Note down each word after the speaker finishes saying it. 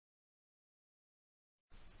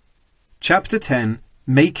Chapter 10: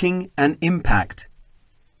 Making an Impact.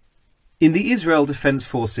 In the Israel Defense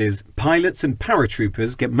Forces, pilots and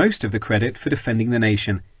paratroopers get most of the credit for defending the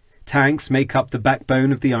nation. Tanks make up the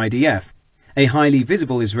backbone of the IDF. A highly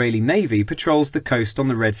visible Israeli Navy patrols the coast on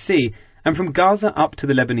the Red Sea and from Gaza up to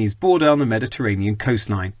the Lebanese border on the Mediterranean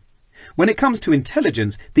coastline. When it comes to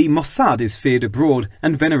intelligence, the Mossad is feared abroad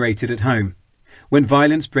and venerated at home. When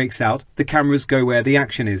violence breaks out, the cameras go where the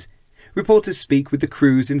action is. Reporters speak with the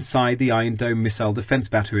crews inside the Iron Dome missile defense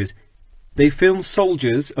batteries. They film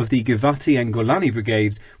soldiers of the Givati and Golani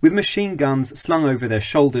brigades with machine guns slung over their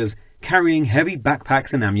shoulders, carrying heavy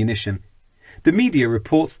backpacks and ammunition. The media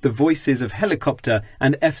reports the voices of helicopter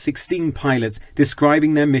and F-16 pilots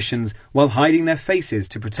describing their missions while hiding their faces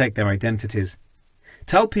to protect their identities.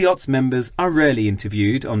 Talpiot's members are rarely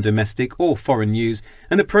interviewed on domestic or foreign news,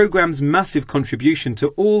 and the programme's massive contribution to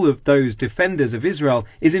all of those defenders of Israel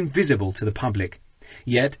is invisible to the public.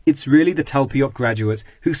 Yet it's really the Talpiot graduates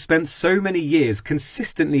who spent so many years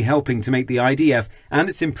consistently helping to make the IDF and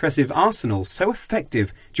its impressive arsenal so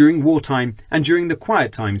effective during wartime and during the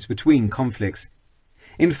quiet times between conflicts.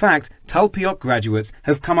 In fact, Talpiot graduates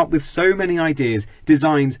have come up with so many ideas,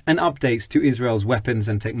 designs and updates to Israel's weapons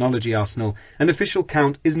and technology arsenal, an official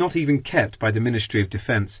count is not even kept by the Ministry of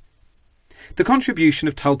Defense. The contribution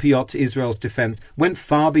of Talpiot to Israel's defense went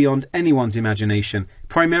far beyond anyone's imagination,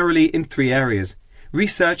 primarily in three areas: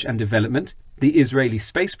 research and development, the Israeli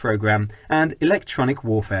space program, and electronic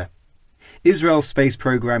warfare. Israel's space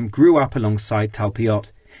program grew up alongside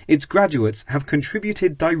Talpiot. Its graduates have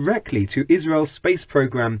contributed directly to Israel's space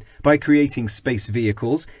program by creating space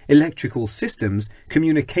vehicles, electrical systems,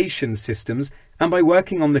 communication systems, and by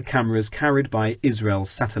working on the cameras carried by Israel's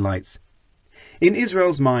satellites. In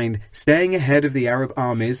Israel's mind, staying ahead of the Arab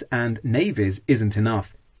armies and navies isn't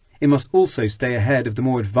enough. It must also stay ahead of the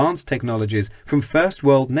more advanced technologies from first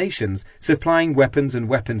world nations supplying weapons and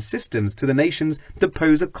weapons systems to the nations that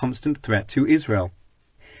pose a constant threat to Israel.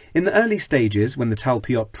 In the early stages, when the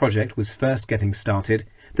Talpiot project was first getting started,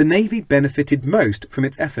 the Navy benefited most from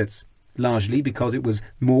its efforts, largely because it was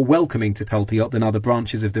more welcoming to Talpiot than other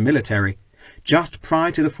branches of the military. Just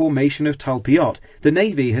prior to the formation of Talpiot, the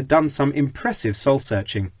Navy had done some impressive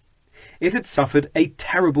soul-searching. It had suffered a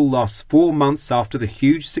terrible loss 4 months after the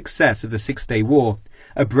huge success of the Six-Day War.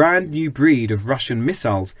 A brand new breed of Russian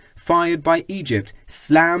missiles, fired by Egypt,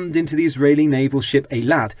 slammed into the Israeli naval ship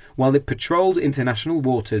Eilat while it patrolled international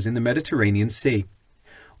waters in the Mediterranean Sea.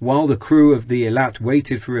 While the crew of the Eilat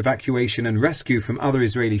waited for evacuation and rescue from other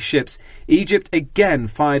Israeli ships, Egypt again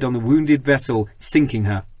fired on the wounded vessel, sinking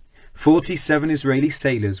her. 47 Israeli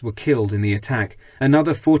sailors were killed in the attack,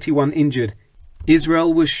 another 41 injured.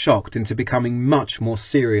 Israel was shocked into becoming much more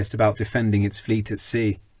serious about defending its fleet at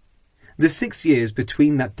sea. The 6 years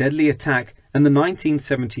between that deadly attack and the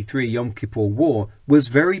 1973 Yom Kippur War was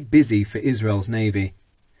very busy for Israel's Navy.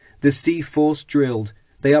 The Sea Force drilled,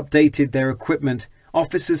 they updated their equipment,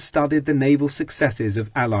 officers studied the naval successes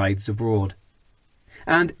of allies abroad.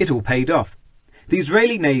 And it all paid off. The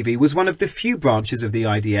Israeli Navy was one of the few branches of the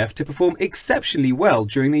IDF to perform exceptionally well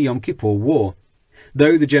during the Yom Kippur War.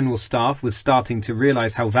 Though the General Staff was starting to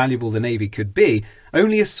realize how valuable the Navy could be,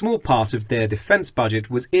 only a small part of their defense budget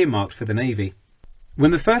was earmarked for the Navy.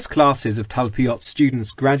 When the first classes of Talpiot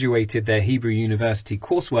students graduated their Hebrew University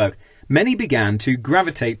coursework, many began to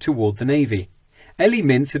gravitate toward the Navy. Eli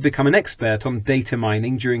Mintz had become an expert on data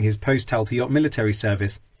mining during his post-Talpiot military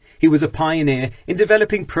service. He was a pioneer in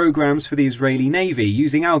developing programs for the Israeli Navy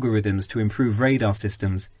using algorithms to improve radar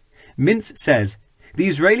systems. Mintz says, "The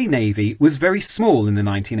Israeli Navy was very small in the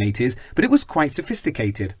 1980s, but it was quite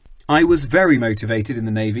sophisticated. I was very motivated in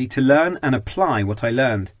the Navy to learn and apply what I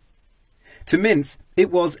learned." To Mintz, it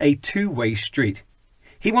was a two-way street.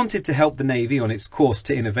 He wanted to help the Navy on its course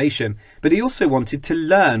to innovation, but he also wanted to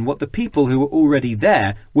learn what the people who were already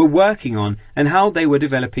there were working on and how they were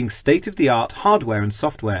developing state-of-the-art hardware and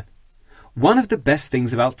software. One of the best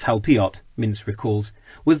things about Talpiot, Mintz recalls,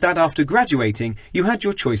 was that after graduating you had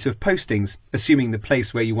your choice of postings, assuming the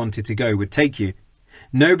place where you wanted to go would take you.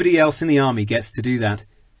 Nobody else in the army gets to do that.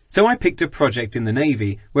 So I picked a project in the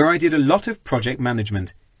Navy where I did a lot of project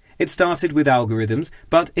management. It started with algorithms,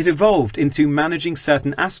 but it evolved into managing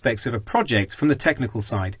certain aspects of a project from the technical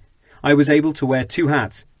side. I was able to wear two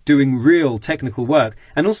hats, doing real technical work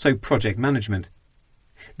and also project management.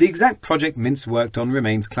 The exact project Mintz worked on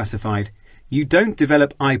remains classified. You don't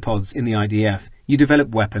develop iPods in the IDF, you develop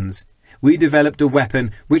weapons. We developed a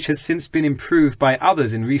weapon which has since been improved by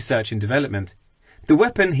others in research and development. The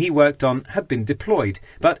weapon he worked on had been deployed,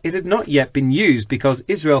 but it had not yet been used because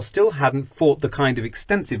Israel still hadn't fought the kind of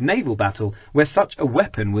extensive naval battle where such a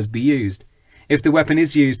weapon would be used. If the weapon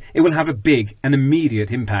is used, it will have a big and immediate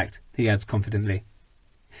impact, he adds confidently.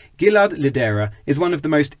 Gilad Lidera is one of the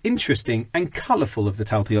most interesting and colourful of the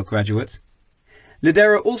Talpiot graduates.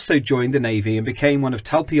 Lidera also joined the Navy and became one of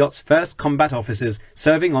Talpiot's first combat officers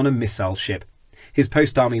serving on a missile ship. His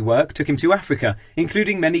post-army work took him to Africa,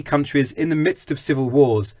 including many countries in the midst of civil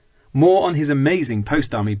wars. More on his amazing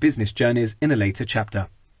post-army business journeys in a later chapter.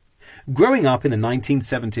 Growing up in the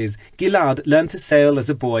 1970s, Gilad learned to sail as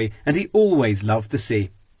a boy, and he always loved the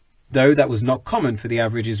sea, though that was not common for the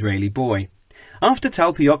average Israeli boy. After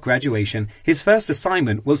Talpiot graduation, his first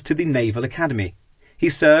assignment was to the Naval Academy. He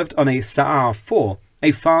served on a Sa'ar 4,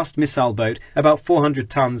 a fast missile boat about 400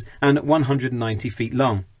 tons and 190 feet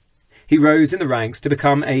long. He rose in the ranks to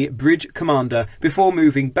become a bridge commander before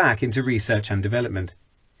moving back into research and development.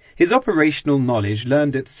 His operational knowledge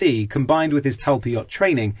learned at sea, combined with his Talpiot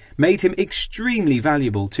training, made him extremely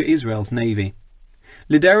valuable to Israel's Navy.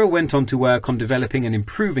 Lidera went on to work on developing and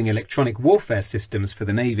improving electronic warfare systems for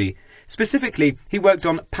the Navy. Specifically, he worked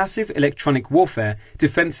on passive electronic warfare,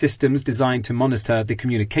 defense systems designed to monitor the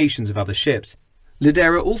communications of other ships.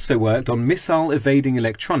 Lidera also worked on missile-evading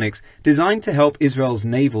electronics designed to help Israel's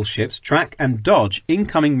naval ships track and dodge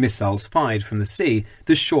incoming missiles fired from the sea,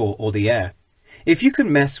 the shore or the air. If you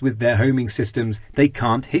can mess with their homing systems, they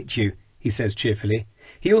can't hit you, he says cheerfully.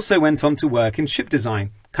 He also went on to work in ship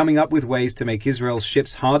design, coming up with ways to make Israel's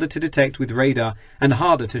ships harder to detect with radar and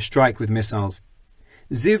harder to strike with missiles.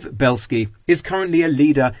 Ziv Belsky is currently a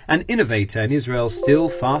leader and innovator in Israel's still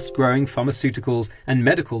fast-growing pharmaceuticals and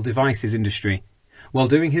medical devices industry. While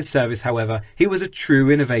doing his service, however, he was a true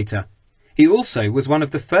innovator. He also was one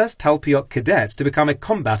of the first Talpiot cadets to become a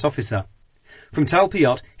combat officer. From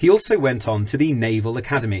Talpiot, he also went on to the Naval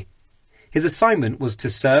Academy. His assignment was to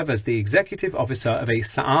serve as the executive officer of a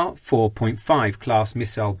Sa'ar 4.5 class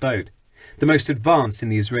missile boat, the most advanced in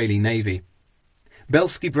the Israeli Navy.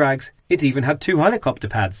 Belsky brags it even had 2 helicopter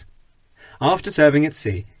pads. After serving at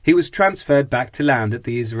sea, he was transferred back to land at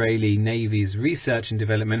the Israeli Navy's Research and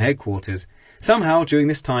Development Headquarters. Somehow, during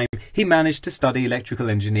this time, he managed to study electrical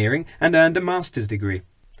engineering and earned a master's degree.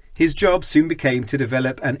 His job soon became to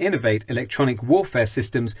develop and innovate electronic warfare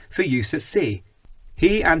systems for use at sea.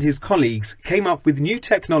 He and his colleagues came up with new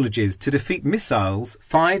technologies to defeat missiles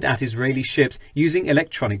fired at Israeli ships using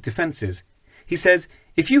electronic defenses. He says,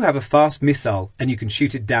 if you have a fast missile and you can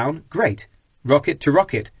shoot it down, great, rocket to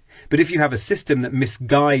rocket. But if you have a system that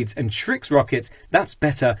misguides and tricks rockets, that's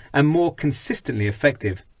better and more consistently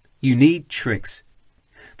effective. You need tricks.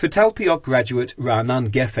 For Talpiot graduate Ra'anan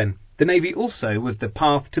Geffen, the Navy also was the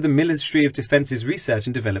path to the Ministry of Defence's Research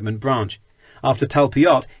and Development branch. After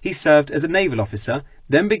Talpiot, he served as a naval officer,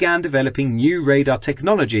 then began developing new radar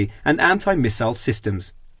technology and anti-missile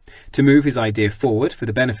systems. To move his idea forward for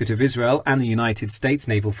the benefit of Israel and the United States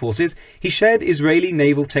naval forces, he shared Israeli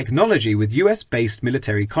naval technology with US-based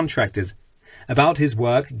military contractors. About his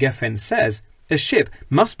work, Geffen says, a ship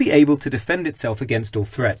must be able to defend itself against all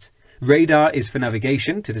threats. Radar is for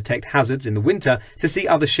navigation, to detect hazards in the winter, to see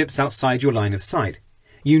other ships outside your line of sight.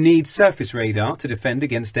 You need surface radar to defend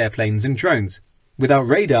against airplanes and drones. Without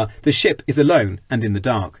radar, the ship is alone and in the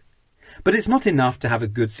dark. But it's not enough to have a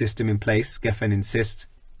good system in place, Geffen insists.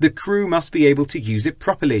 The crew must be able to use it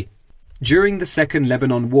properly. During the Second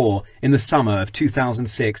Lebanon War in the summer of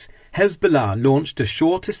 2006, Hezbollah launched a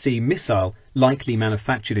shore-to-sea missile, likely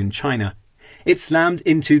manufactured in China. It slammed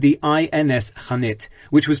into the INS Khanit,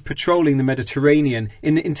 which was patrolling the Mediterranean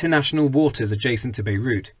in international waters adjacent to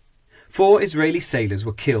Beirut. 4 Israeli sailors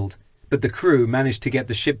were killed, but the crew managed to get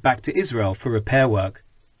the ship back to Israel for repair work.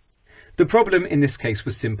 The problem in this case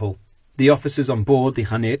was simple. The officers on board the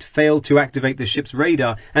Khanit failed to activate the ship's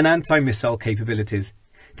radar and anti-missile capabilities.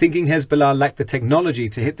 Thinking Hezbollah lacked the technology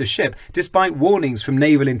to hit the ship, despite warnings from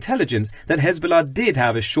naval intelligence that Hezbollah did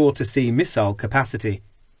have a shore-to-sea missile capacity.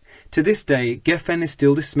 To this day, Geffen is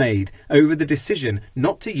still dismayed over the decision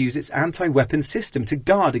not to use its anti-weapon system to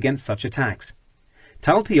guard against such attacks.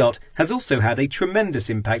 Talpiot has also had a tremendous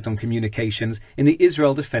impact on communications in the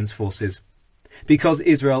Israel Defense Forces. Because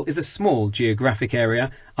Israel is a small geographic area,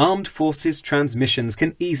 armed forces transmissions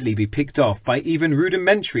can easily be picked off by even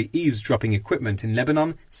rudimentary eavesdropping equipment in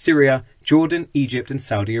Lebanon, Syria, Jordan, Egypt and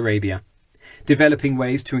Saudi Arabia. Developing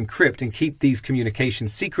ways to encrypt and keep these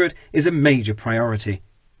communications secret is a major priority.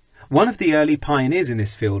 One of the early pioneers in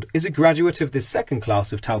this field is a graduate of the second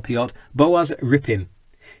class of Talpiot, Boaz Ripin.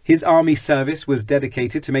 His army service was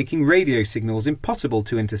dedicated to making radio signals impossible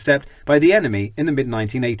to intercept by the enemy in the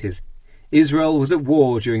mid-1980s. Israel was at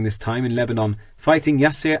war during this time in Lebanon, fighting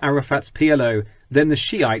Yasser Arafat's PLO, then the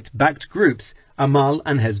Shiite-backed groups Amal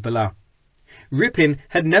and Hezbollah. Ripin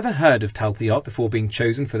had never heard of Talpiot before being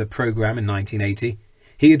chosen for the program in 1980.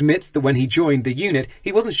 He admits that when he joined the unit,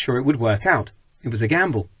 he wasn't sure it would work out. It was a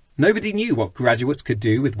gamble. Nobody knew what graduates could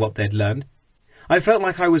do with what they'd learned. I felt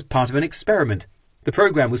like I was part of an experiment. The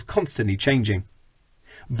program was constantly changing.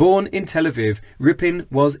 Born in Tel Aviv, Ripin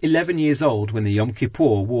was 11 years old when the Yom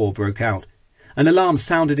Kippur War broke out. An alarm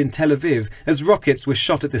sounded in Tel Aviv as rockets were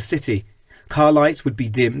shot at the city. Car lights would be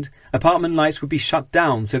dimmed, apartment lights would be shut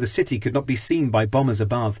down so the city could not be seen by bombers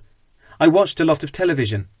above. I watched a lot of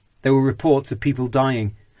television. There were reports of people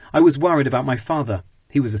dying. I was worried about my father.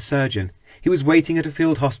 He was a surgeon. He was waiting at a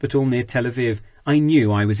field hospital near Tel Aviv. I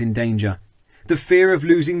knew I was in danger. The fear of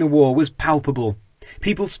losing the war was palpable.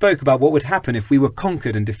 People spoke about what would happen if we were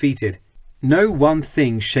conquered and defeated. No one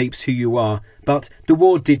thing shapes who you are, but the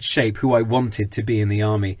war did shape who I wanted to be in the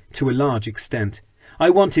army, to a large extent. I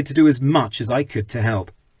wanted to do as much as I could to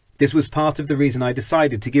help. This was part of the reason I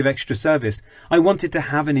decided to give extra service. I wanted to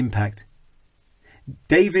have an impact.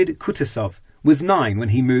 David Kutasov was 9 when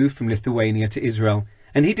he moved from Lithuania to Israel,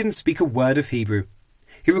 and he didn't speak a word of Hebrew.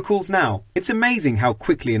 He recalls now, "It's amazing how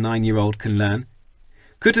quickly a 9-year-old can learn."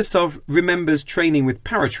 Kutasov remembers training with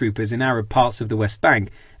paratroopers in Arab parts of the West Bank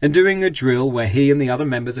and doing a drill where he and the other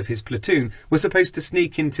members of his platoon were supposed to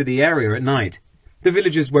sneak into the area at night. The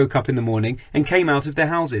villagers woke up in the morning and came out of their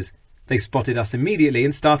houses. They spotted us immediately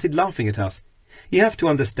and started laughing at us. You have to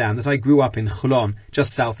understand that I grew up in Holon,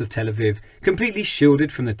 just south of Tel Aviv, completely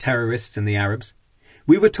shielded from the terrorists and the Arabs.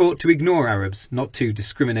 We were taught to ignore Arabs, not to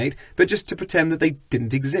discriminate, but just to pretend that they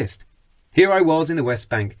didn't exist. Here I was in the West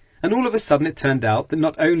Bank, and all of a sudden it turned out that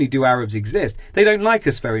not only do Arabs exist, they don't like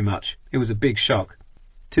us very much. It was a big shock.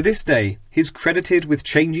 To this day, he's credited with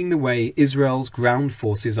changing the way Israel's ground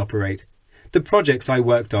forces operate. The projects I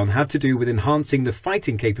worked on had to do with enhancing the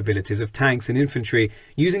fighting capabilities of tanks and infantry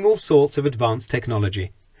using all sorts of advanced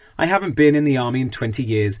technology. I haven't been in the army in 20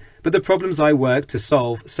 years, but the problems I worked to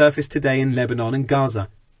solve surface today in Lebanon and Gaza.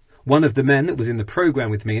 One of the men that was in the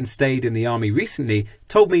program with me and stayed in the army recently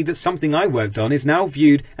told me that something I worked on is now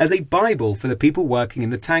viewed as a Bible for the people working in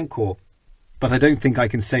the tank corps. But I don't think I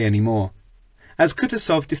can say any more. As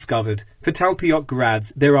Kutasov discovered, for Talpiot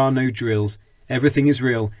grads there are no drills. Everything is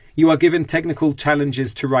real. You are given technical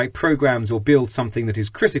challenges to write programs or build something that is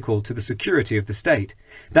critical to the security of the state.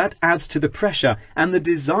 That adds to the pressure and the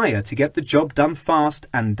desire to get the job done fast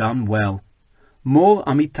and done well. Mor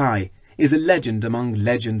Amitai is a legend among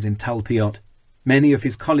legends in Talpiot. Many of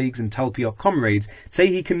his colleagues and Talpiot comrades say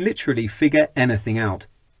he can literally figure anything out.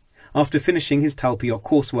 After finishing his Talpiot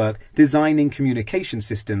coursework, designing communication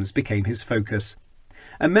systems became his focus.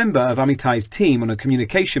 A member of Amitai's team on a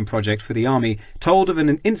communication project for the army told of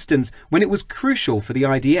an instance when it was crucial for the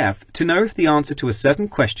IDF to know if the answer to a certain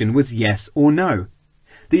question was yes or no.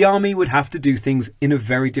 The army would have to do things in a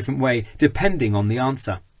very different way depending on the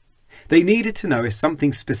answer. They needed to know if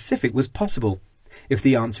something specific was possible. If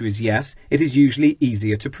the answer is yes, it is usually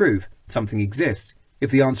easier to prove. Something exists.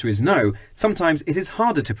 If the answer is no, sometimes it is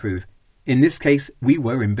harder to prove. In this case, we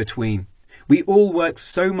were in between. We all worked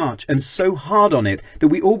so much and so hard on it that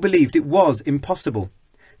we all believed it was impossible.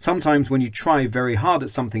 Sometimes when you try very hard at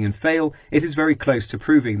something and fail, it is very close to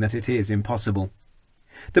proving that it is impossible.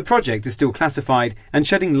 The project is still classified, and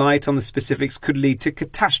shedding light on the specifics could lead to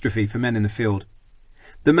catastrophe for men in the field.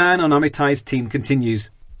 The man on Amitai's team continues,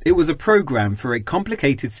 "It was a program for a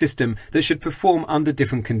complicated system that should perform under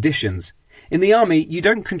different conditions. In the army, you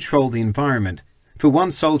don't control the environment. For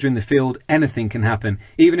one soldier in the field, anything can happen,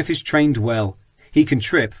 even if he's trained well. He can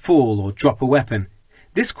trip, fall, or drop a weapon.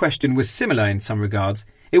 This question was similar in some regards.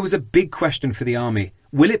 It was a big question for the army.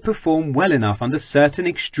 Will it perform well enough under certain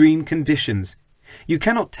extreme conditions? You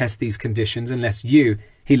cannot test these conditions unless you..."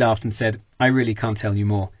 He laughed and said, "I really can't tell you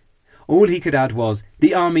more." All he could add was,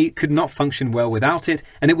 the army could not function well without it,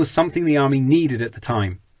 and it was something the army needed at the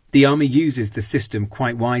time. The army uses the system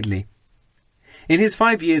quite widely. In his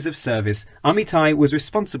 5 years of service, Amitai was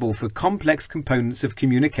responsible for complex components of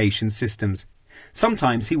communication systems.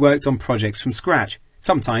 Sometimes he worked on projects from scratch.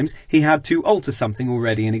 Sometimes he had to alter something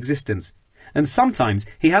already in existence. And sometimes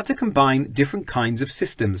he had to combine different kinds of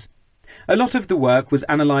systems. A lot of the work was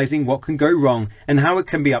analysing what can go wrong and how it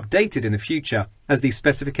can be updated in the future, as the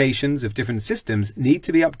specifications of different systems need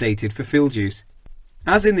to be updated for field use.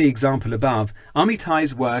 As in the example above,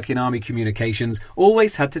 Amitai's work in army communications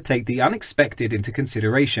always had to take the unexpected into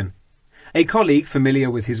consideration. A colleague familiar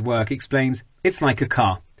with his work explains, "It's like a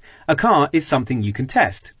car. A car is something you can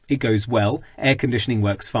test. It goes well, air conditioning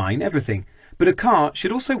works fine, everything. But a car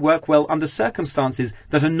should also work well under circumstances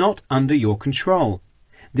that are not under your control.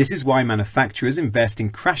 This is why manufacturers invest in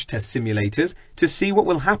crash test simulators to see what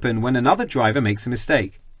will happen when another driver makes a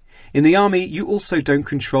mistake. In the army, you also don't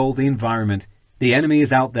control the environment. The enemy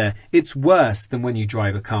is out there. It's worse than when you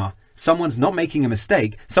drive a car. Someone's not making a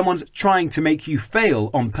mistake. Someone's trying to make you fail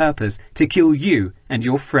on purpose to kill you and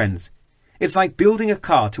your friends. It's like building a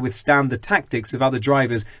car to withstand the tactics of other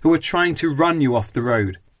drivers who are trying to run you off the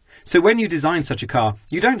road. So when you design such a car,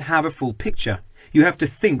 you don't have a full picture. You have to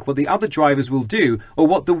think what the other drivers will do or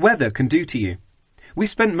what the weather can do to you. We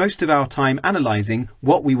spent most of our time analysing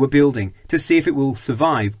what we were building to see if it will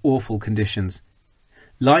survive awful conditions.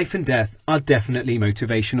 Life and death are definitely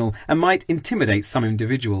motivational and might intimidate some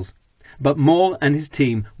individuals. But Moore and his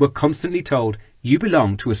team were constantly told, you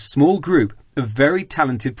belong to a small group of very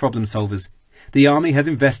talented problem solvers. The army has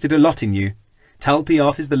invested a lot in you.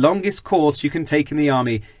 Talpiot is the longest course you can take in the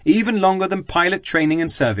army, even longer than pilot training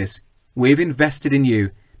and service. We've invested in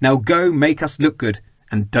you. Now go make us look good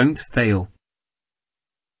and don't fail.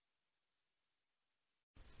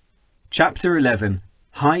 Chapter 11.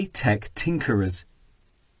 High-Tech Tinkerers.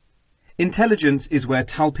 Intelligence is where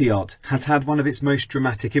Talpiot has had one of its most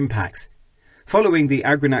dramatic impacts. Following the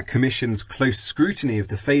Agranat Commission's close scrutiny of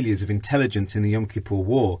the failures of intelligence in the Yom Kippur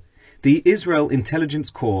War, the Israel Intelligence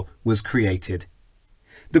Corps was created.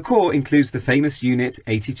 The Corps includes the famous Unit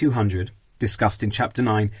 8200, discussed in Chapter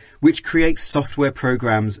 9, which creates software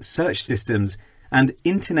programs, search systems, and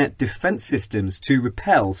internet defense systems to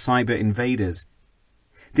repel cyber invaders.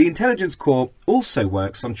 The Intelligence Corps also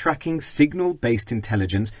works on tracking signal-based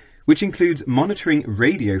intelligence, which includes monitoring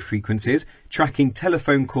radio frequencies, tracking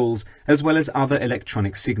telephone calls, as well as other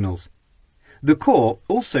electronic signals. The Corps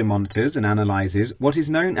also monitors and analyses what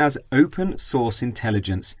is known as open source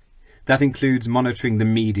intelligence. That includes monitoring the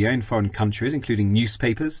media in foreign countries, including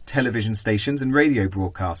newspapers, television stations, and radio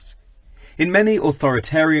broadcasts. In many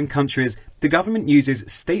authoritarian countries, the government uses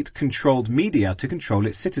state-controlled media to control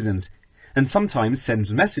its citizens, and sometimes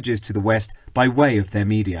sends messages to the West by way of their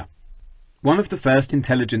media. One of the first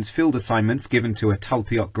intelligence field assignments given to a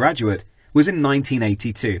Talpiot graduate was in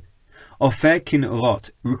 1982. Ofer Kinrot,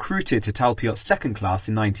 recruited to Talpiot's second class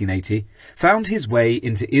in 1980, found his way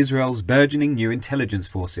into Israel's burgeoning new intelligence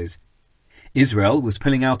forces. Israel was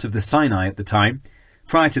pulling out of the Sinai at the time.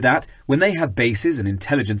 Prior to that, when they had bases and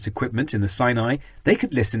intelligence equipment in the Sinai, they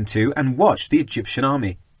could listen to and watch the Egyptian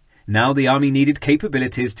army. Now the army needed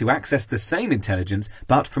capabilities to access the same intelligence,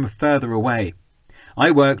 but from further away.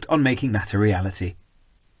 I worked on making that a reality.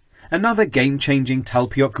 Another game-changing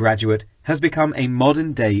Talpiot graduate has become a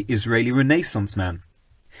modern-day Israeli Renaissance man.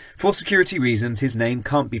 For security reasons, his name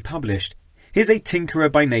can't be published. He is a tinkerer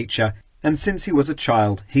by nature, and since he was a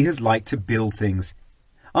child, he has liked to build things.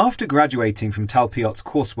 After graduating from Talpiot's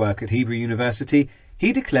coursework at Hebrew University,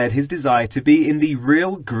 he declared his desire to be in the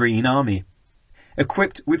real Green Army.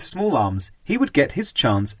 Equipped with small arms, he would get his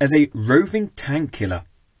chance as a roving tank killer.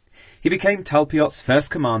 He became Talpiot's first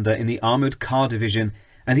commander in the Armoured Car Division,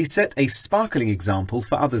 and he set a sparkling example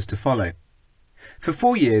for others to follow. For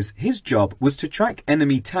 4 years, his job was to track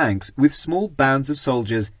enemy tanks with small bands of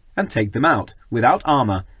soldiers and take them out, without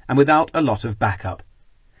armour and without a lot of backup.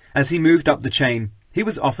 As he moved up the chain, he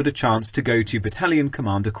was offered a chance to go to battalion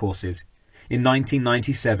commander courses. In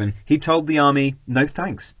 1997, he told the army, no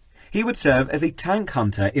thanks. He would serve as a tank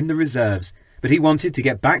hunter in the reserves, but he wanted to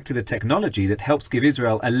get back to the technology that helps give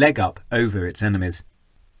Israel a leg up over its enemies.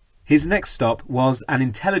 His next stop was an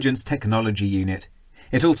intelligence technology unit.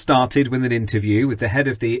 It all started with an interview with the head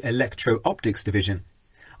of the electro-optics division.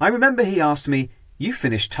 I remember he asked me, you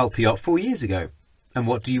finished Talpiot 4 years ago, and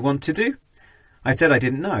what do you want to do? I said I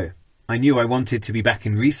didn't know. I knew I wanted to be back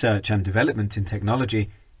in research and development in technology.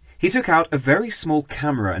 He took out a very small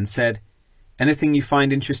camera and said, anything you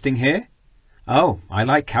find interesting here? Oh, I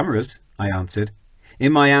like cameras, I answered.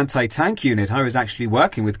 In my anti-tank unit, I was actually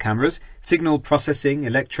working with cameras, signal processing,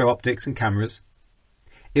 electro-optics and cameras.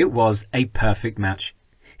 It was a perfect match.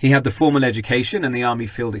 He had the formal education and the army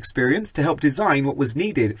field experience to help design what was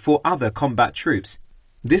needed for other combat troops.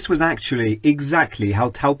 This was actually exactly how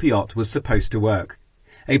Talpiot was supposed to work.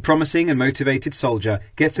 A promising and motivated soldier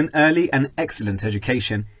gets an early and excellent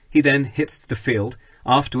education. He then hits the field.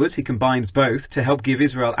 Afterwards, he combines both to help give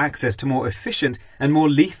Israel access to more efficient and more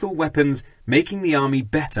lethal weapons, making the army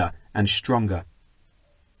better and stronger.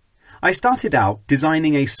 I started out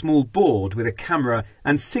designing a small board with a camera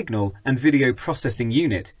and signal and video processing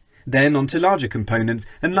unit, then onto larger components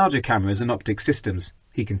and larger cameras and optic systems,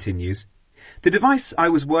 he continues. The device I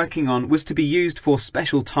was working on was to be used for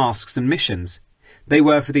special tasks and missions. They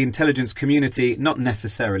were for the intelligence community, not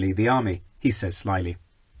necessarily the army, he says slyly.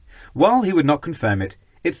 While he would not confirm it,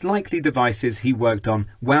 it's likely devices he worked on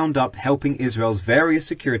wound up helping Israel's various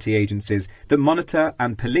security agencies that monitor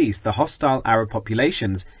and police the hostile Arab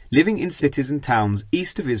populations living in cities and towns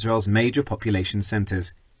east of Israel's major population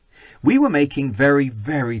centers. We were making very,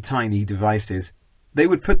 very tiny devices. They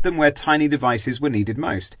would put them where tiny devices were needed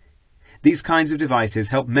most. These kinds of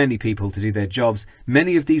devices help many people to do their jobs.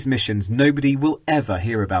 Many of these missions nobody will ever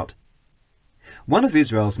hear about. One of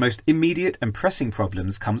Israel's most immediate and pressing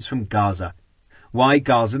problems comes from Gaza. Why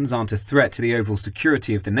Gazans aren't a threat to the overall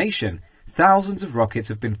security of the nation? Thousands of rockets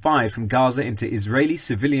have been fired from Gaza into Israeli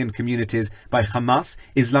civilian communities by Hamas,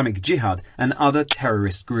 Islamic Jihad and other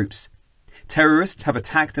terrorist groups. Terrorists have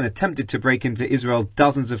attacked and attempted to break into Israel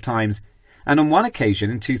dozens of times, and on one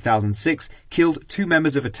occasion in 2006 killed 2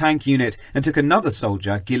 members of a tank unit and took another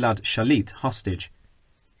soldier, Gilad Shalit, hostage.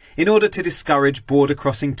 In order to discourage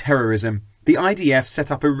border-crossing terrorism, the IDF set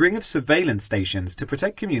up a ring of surveillance stations to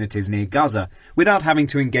protect communities near Gaza without having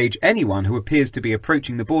to engage anyone who appears to be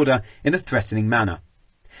approaching the border in a threatening manner.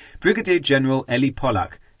 Brigadier General Eli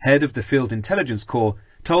Polak, head of the Field Intelligence Corps,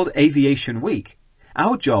 told Aviation Week,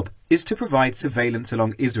 "Our job is to provide surveillance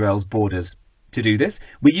along Israel's borders. To do this,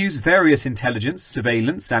 we use various intelligence,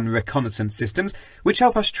 surveillance and reconnaissance systems which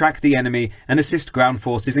help us track the enemy and assist ground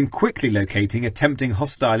forces in quickly locating attempting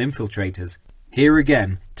hostile infiltrators." Here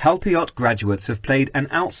again, Talpiot graduates have played an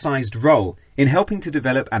outsized role in helping to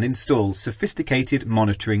develop and install sophisticated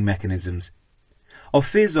monitoring mechanisms.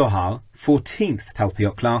 Ofir Zohar, 14th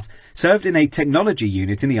Talpiot class, served in a technology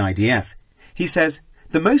unit in the IDF. He says,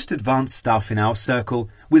 "The most advanced staff in our circle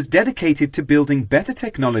was dedicated to building better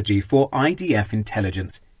technology for IDF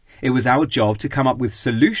intelligence. It was our job to come up with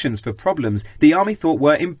solutions for problems the Army thought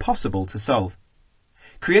were impossible to solve."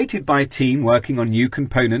 Created by a team working on new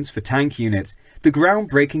components for tank units, the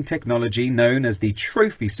groundbreaking technology known as the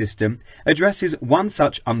Trophy system addresses one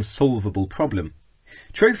such unsolvable problem.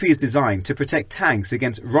 Trophy is designed to protect tanks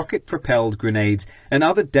against rocket-propelled grenades and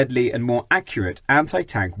other deadly and more accurate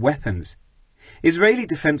anti-tank weapons. Israeli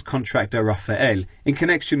defense contractor Rafael, in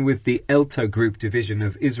connection with the Elta Group division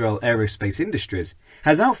of Israel Aerospace Industries,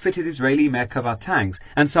 has outfitted Israeli Merkava tanks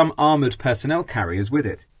and some armoured personnel carriers with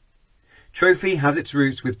it. Trophy has its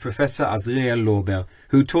roots with Professor Azriel Lorber,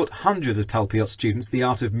 who taught hundreds of Talpiot students the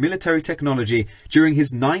art of military technology during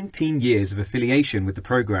his 19 years of affiliation with the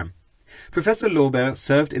program. Professor Lorber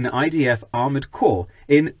served in the IDF Armoured Corps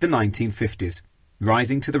in the 1950s,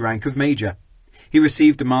 rising to the rank of major. He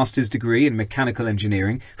received a master's degree in mechanical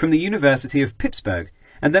engineering from the University of Pittsburgh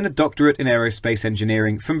and then a doctorate in aerospace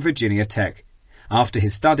engineering from Virginia Tech. After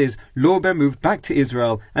his studies, Lorber moved back to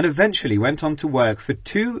Israel and eventually went on to work for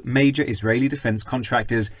 2 major Israeli defense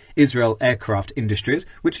contractors, Israel Aircraft Industries,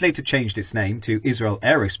 which later changed its name to Israel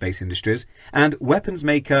Aerospace Industries, and weapons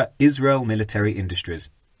maker Israel Military Industries.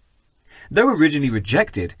 Though originally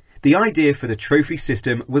rejected, the idea for the Trophy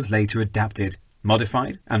system was later adapted,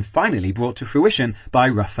 modified, and finally brought to fruition by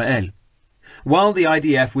Rafael. While the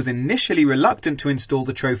IDF was initially reluctant to install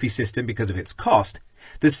the Trophy system because of its cost,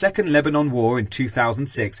 the Second Lebanon War in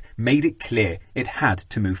 2006 made it clear it had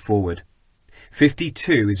to move forward.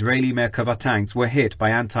 52 Israeli Merkava tanks were hit by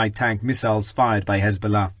anti-tank missiles fired by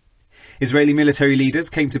Hezbollah. Israeli military leaders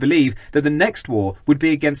came to believe that the next war would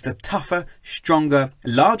be against a tougher, stronger,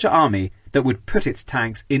 larger army that would put its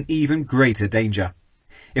tanks in even greater danger.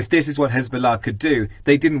 If this is what Hezbollah could do,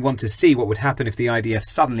 they didn't want to see what would happen if the IDF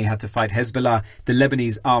suddenly had to fight Hezbollah, the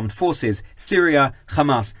Lebanese armed forces, Syria,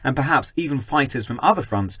 Hamas, and perhaps even fighters from other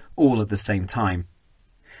fronts all at the same time.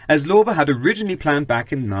 As Lorber had originally planned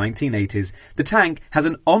back in the 1980s, the tank has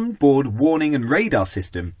an on-board warning and radar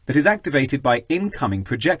system that is activated by incoming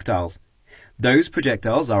projectiles. Those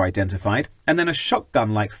projectiles are identified, and then a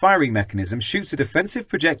shotgun-like firing mechanism shoots a defensive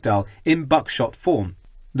projectile in buckshot form.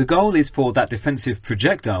 The goal is for that defensive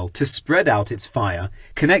projectile to spread out its fire,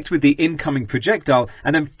 connect with the incoming projectile,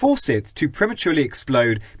 and then force it to prematurely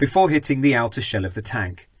explode before hitting the outer shell of the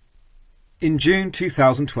tank. In June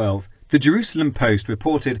 2012, the Jerusalem Post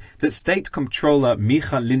reported that State Comptroller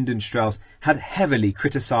Micha Lindenstrauss had heavily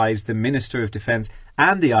criticized the Minister of Defense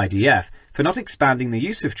and the IDF for not expanding the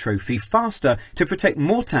use of Trophy faster to protect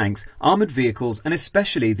more tanks, armored vehicles, and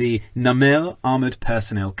especially the Namer armored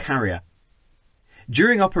personnel carrier.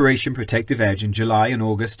 During Operation Protective Edge in July and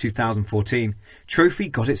August 2014, Trophy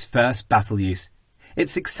got its first battle use. It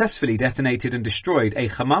successfully detonated and destroyed a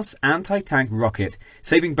Hamas anti-tank rocket,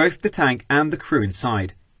 saving both the tank and the crew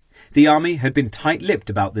inside. The army had been tight-lipped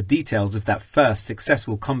about the details of that first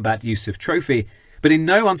successful combat use of Trophy, but in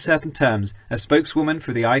no uncertain terms, a spokeswoman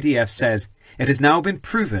for the IDF says, it has now been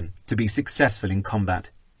proven to be successful in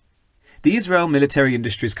combat. The Israel Military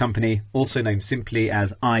Industries Company, also known simply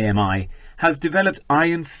as IMI, has developed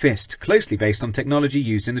Iron Fist, closely based on technology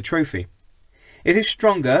used in the Trophy. It is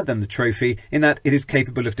stronger than the Trophy in that it is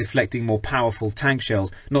capable of deflecting more powerful tank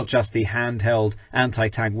shells, not just the handheld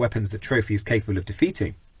anti-tank weapons that Trophy is capable of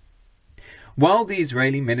defeating. While the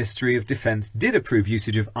Israeli Ministry of Defense did approve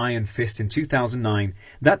usage of Iron Fist in 2009,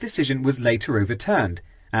 that decision was later overturned,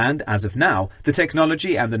 and as of now, the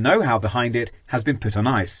technology and the know-how behind it has been put on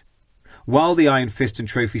ice. While the Iron Fist and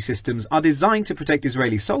Trophy systems are designed to protect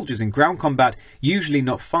Israeli soldiers in ground combat, usually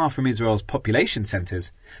not far from Israel's population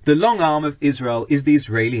centres, the long arm of Israel is the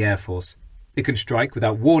Israeli Air Force. It can strike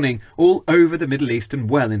without warning all over the Middle East and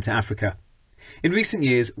well into Africa. In recent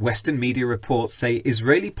years, Western media reports say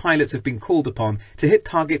Israeli pilots have been called upon to hit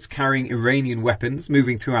targets carrying Iranian weapons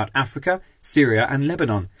moving throughout Africa, Syria and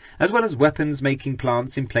Lebanon, as well as weapons-making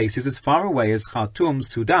plants in places as far away as Khartoum,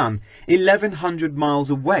 Sudan, 1,100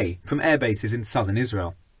 miles away from air bases in southern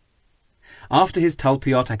Israel. After his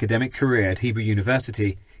Talpiot academic career at Hebrew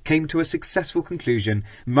University came to a successful conclusion,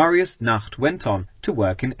 Marius Nacht went on to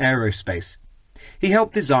work in aerospace. He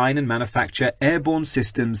helped design and manufacture airborne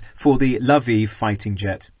systems for the Laviv fighting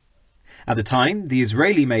jet. At the time, the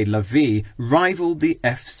Israeli-made Laviv rivaled the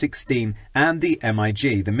F-16 and the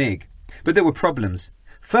MiG, the MiG. But there were problems.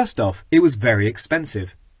 First off, it was very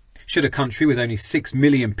expensive. Should a country with only 6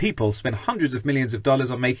 million people spend hundreds of millions of dollars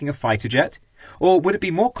on making a fighter jet? Or would it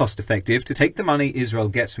be more cost-effective to take the money Israel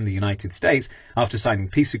gets from the United States after signing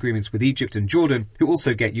peace agreements with Egypt and Jordan, who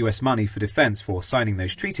also get US money for defense for signing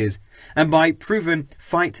those treaties, and buy proven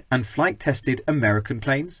fight and flight-tested American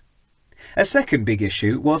planes? A second big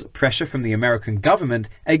issue was pressure from the American government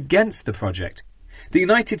against the project. The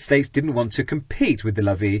United States didn't want to compete with the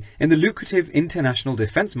Laviv in the lucrative international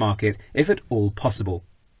defense market if at all possible.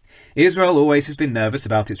 Israel always has been nervous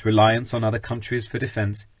about its reliance on other countries for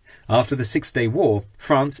defence. After the Six-Day War,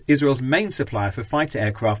 France, Israel's main supplier for fighter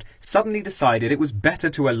aircraft, suddenly decided it was better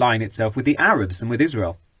to align itself with the Arabs than with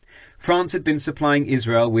Israel. France had been supplying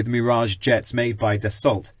Israel with Mirage jets made by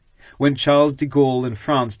Dassault. When Charles de Gaulle and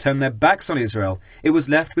France turned their backs on Israel, it was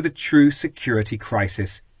left with a true security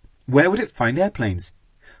crisis. Where would it find airplanes?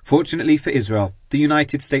 Fortunately for Israel, the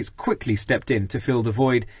United States quickly stepped in to fill the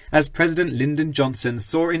void as President Lyndon Johnson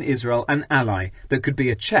saw in Israel an ally that could be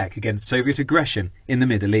a check against Soviet aggression in the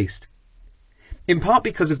Middle East. In part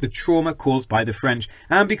because of the trauma caused by the French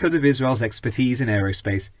and because of Israel's expertise in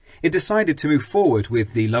aerospace, it decided to move forward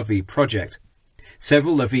with the Laviv project.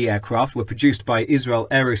 Several Laviv aircraft were produced by Israel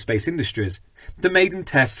Aerospace Industries. The maiden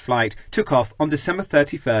test flight took off on December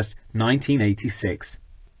 31, 1986.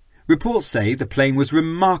 Reports say the plane was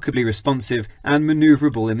remarkably responsive and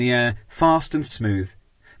manoeuvrable in the air, fast and smooth.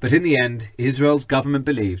 But in the end, Israel's government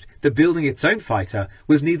believed that building its own fighter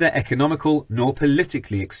was neither economical nor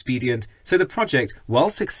politically expedient, so the project, while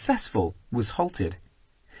successful, was halted.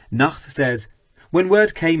 Nacht says, "When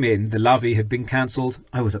word came in the Laviv had been cancelled,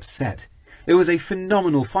 I was upset. It was a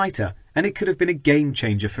phenomenal fighter, and it could have been a game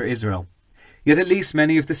changer for Israel. Yet at least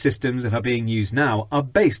many of the systems that are being used now are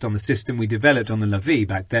based on the system we developed on the Laviv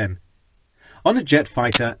back then. On a jet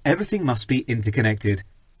fighter, everything must be interconnected.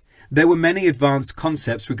 There were many advanced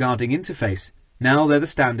concepts regarding interface. Now they're the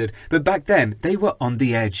standard, but back then they were on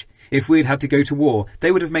the edge. If we'd had to go to war,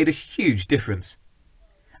 they would have made a huge difference."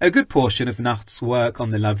 A good portion of Nacht's work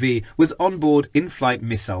on the Laviv was onboard in-flight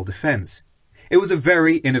missile defense. It was a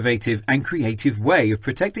very innovative and creative way of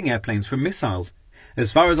protecting airplanes from missiles.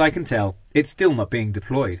 As far as I can tell, it's still not being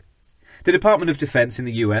deployed. The Department of Defense in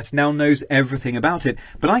the US now knows everything about it,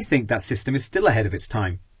 but I think that system is still ahead of its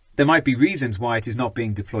time. There might be reasons why it is not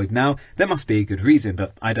being deployed now. There must be a good reason,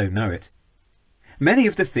 but I don't know it. Many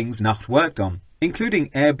of the things Nacht worked on,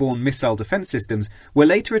 including airborne missile defense systems, were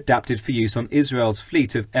later adapted for use on Israel's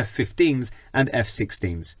fleet of F-15s and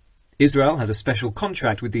F-16s. Israel has a special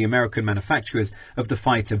contract with the American manufacturers of the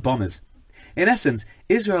fighter bombers. In essence,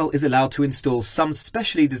 Israel is allowed to install some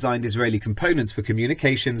specially designed Israeli components for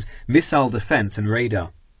communications, missile defense and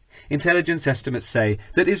radar. Intelligence estimates say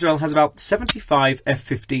that Israel has about 75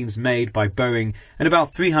 F-15s made by Boeing and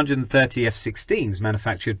about 330 F-16s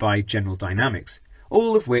manufactured by General Dynamics,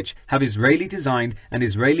 all of which have Israeli-designed and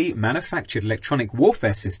Israeli-manufactured electronic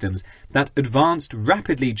warfare systems that advanced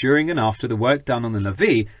rapidly during and after the work done on the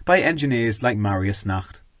Laviv by engineers like Marius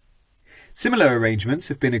Nacht. Similar arrangements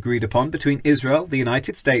have been agreed upon between Israel, the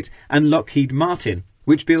United States and Lockheed Martin,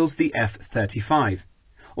 which builds the F-35.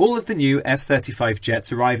 All of the new F-35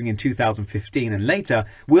 jets arriving in 2015 and later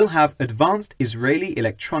will have advanced Israeli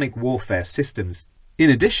electronic warfare systems. In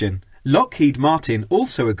addition, Lockheed Martin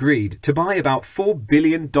also agreed to buy about $4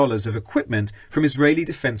 billion of equipment from Israeli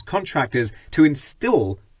defense contractors to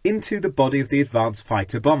install into the body of the advanced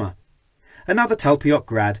fighter bomber. Another Talpiot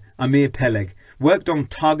grad, Amir Peleg, worked on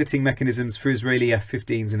targeting mechanisms for Israeli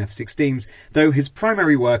F-15s and F-16s, though his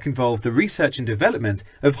primary work involved the research and development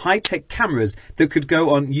of high-tech cameras that could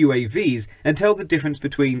go on UAVs and tell the difference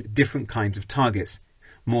between different kinds of targets.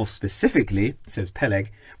 More specifically, says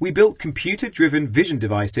Peleg, we built computer-driven vision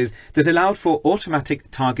devices that allowed for automatic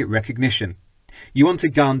target recognition. You want a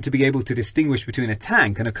gun to be able to distinguish between a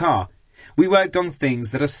tank and a car. We worked on things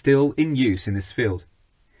that are still in use in this field.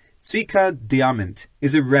 Zvika Diamant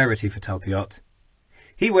is a rarity for Talpiot.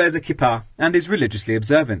 He wears a kippah and is religiously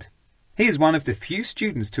observant. He is one of the few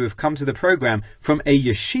students to have come to the program from a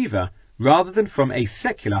yeshiva rather than from a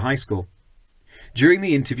secular high school. During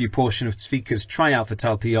the interview portion of Zvika's tryout for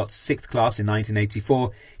Talpiot's 6th class in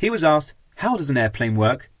 1984, he was asked, "How does an airplane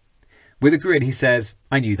work?" With a grin, he says,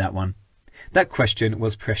 "I knew that one." That question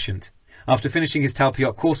was prescient. After finishing his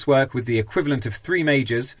Talpiot coursework with the equivalent of 3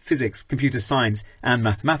 majors, physics, computer science and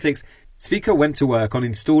mathematics, Zvika went to work on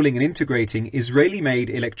installing and integrating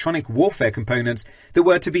Israeli-made electronic warfare components that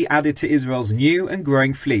were to be added to Israel's new and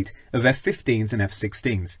growing fleet of F-15s and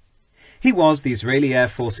F-16s. He was the Israeli Air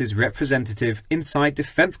Force's representative inside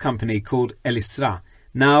defense company called El-Isra,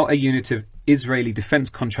 now a unit of Israeli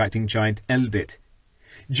defense contracting giant Elbit.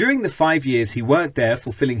 During the 5 years he worked there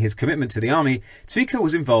fulfilling his commitment to the army, Zvika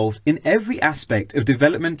was involved in every aspect of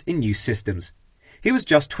development in new systems. He was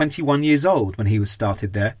just 21 years old when he was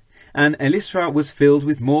started there, and El-Isra was filled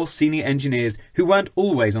with more senior engineers who weren't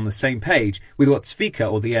always on the same page with what Zvika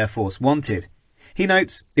or the Air Force wanted. He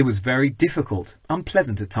notes, it was very difficult,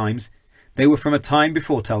 unpleasant at times. They were from a time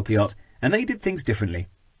before Talpiot, and they did things differently.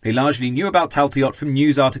 They largely knew about Talpiot from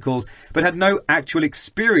news articles, but had no actual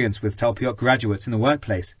experience with Talpiot graduates in the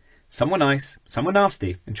workplace. Some were nice, some were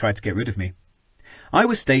nasty, and tried to get rid of me. I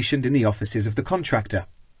was stationed in the offices of the contractor.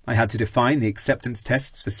 I had to define the acceptance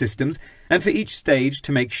tests for systems and for each stage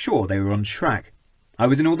to make sure they were on track. I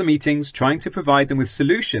was in all the meetings trying to provide them with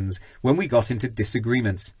solutions when we got into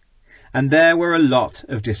disagreements. And there were a lot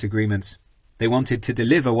of disagreements. They wanted to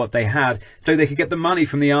deliver what they had so they could get the money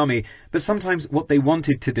from the army, but sometimes what they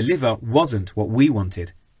wanted to deliver wasn't what we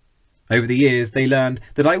wanted. Over the years they learned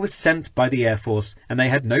that I was sent by the Air Force and they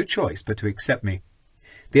had no choice but to accept me.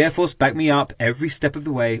 The Air Force backed me up every step of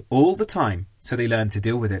the way, all the time, so they learned to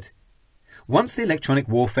deal with it. Once the electronic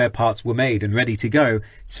warfare parts were made and ready to go,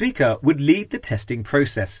 Zvika would lead the testing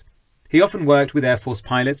process. He often worked with Air Force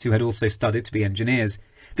pilots who had also studied to be engineers.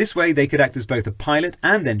 This way they could act as both a pilot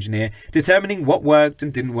and engineer, determining what worked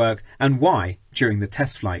and didn't work and why during the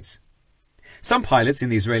test flights. Some pilots in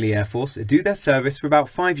the Israeli Air Force do their service for about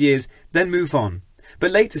 5 years, then move on,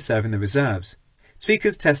 but later serve in the reserves.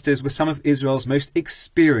 Zvika's testers were some of Israel's most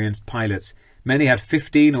experienced pilots. Many had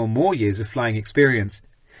 15 or more years of flying experience.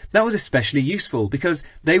 That was especially useful because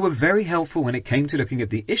they were very helpful when it came to looking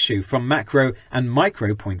at the issue from macro and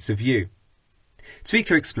micro points of view.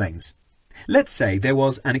 Zvika explains, let's say there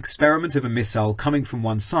was an experiment of a missile coming from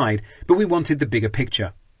one side, but we wanted the bigger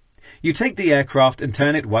picture. You take the aircraft and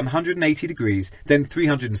turn it 180 degrees, then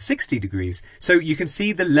 360 degrees, so you can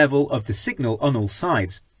see the level of the signal on all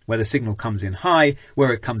sides, where the signal comes in high,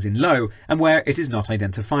 where it comes in low, and where it is not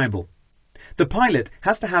identifiable. The pilot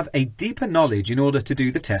has to have a deeper knowledge in order to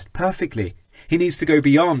do the test perfectly. He needs to go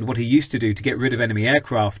beyond what he used to do to get rid of enemy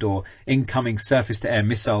aircraft or incoming surface-to-air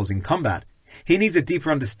missiles in combat. He needs a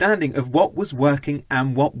deeper understanding of what was working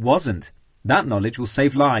and what wasn't. That knowledge will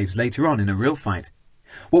save lives later on in a real fight.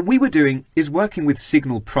 What we were doing is working with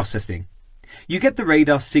signal processing. You get the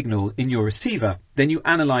radar signal in your receiver, then you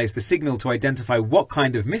analyze the signal to identify what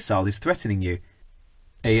kind of missile is threatening you.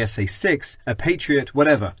 A SA-6, a Patriot,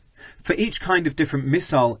 whatever. For each kind of different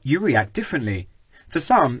missile, you react differently. For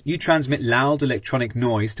some, you transmit loud electronic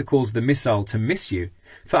noise to cause the missile to miss you.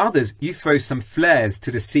 For others, you throw some flares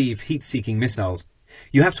to deceive heat-seeking missiles.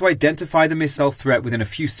 You have to identify the missile threat within a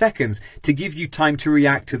few seconds to give you time to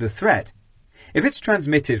react to the threat. If it's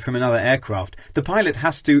transmitted from another aircraft, the pilot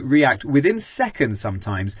has to react within seconds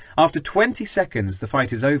sometimes. After 20 seconds, the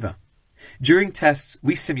fight is over. During tests,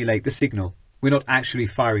 we simulate the signal. We're not actually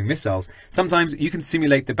firing missiles. Sometimes you can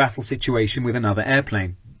simulate the battle situation with another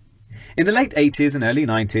airplane. In the late 80s and early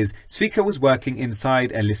 90s, Zvika was working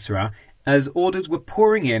inside El-Isra as orders were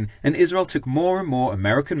pouring in and Israel took more and more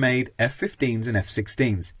American-made F-15s and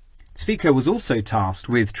F-16s. Zvika was also tasked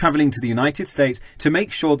with travelling to the United States to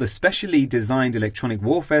make sure the specially designed electronic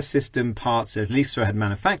warfare system parts El-Isra had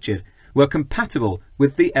manufactured were compatible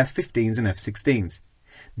with the F-15s and F-16s.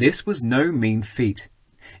 This was no mean feat.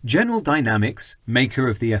 General Dynamics, maker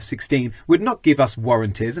of the F-16, would not give us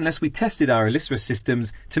warranties unless we tested our El-Isra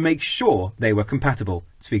systems to make sure they were compatible,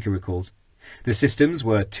 Zvika recalls. The systems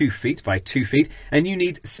were 2 feet by 2 feet, and you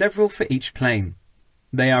need several for each plane.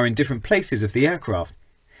 They are in different places of the aircraft.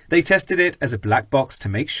 They tested it as a black box to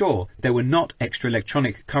make sure there were not extra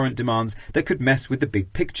electronic current demands that could mess with the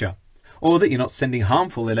big picture, or that you're not sending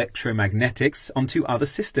harmful electromagnetics onto other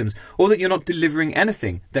systems, or that you're not delivering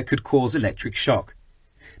anything that could cause electric shock.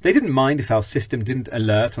 They didn't mind if our system didn't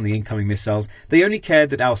alert on the incoming missiles. They only cared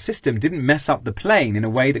that our system didn't mess up the plane in a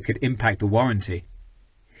way that could impact the warranty.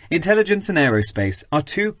 Intelligence and aerospace are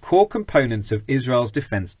 2 core components of Israel's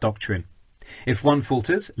defense doctrine. If one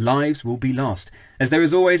falters, lives will be lost, as there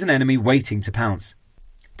is always an enemy waiting to pounce.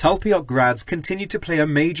 Talpiot grads continue to play a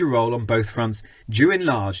major role on both fronts, due in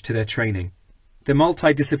large to their training. The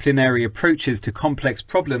multidisciplinary approaches to complex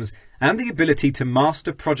problems and the ability to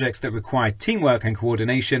master projects that require teamwork and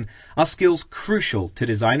coordination are skills crucial to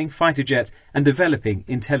designing fighter jets and developing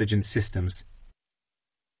intelligence systems.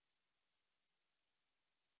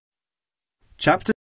 Chapter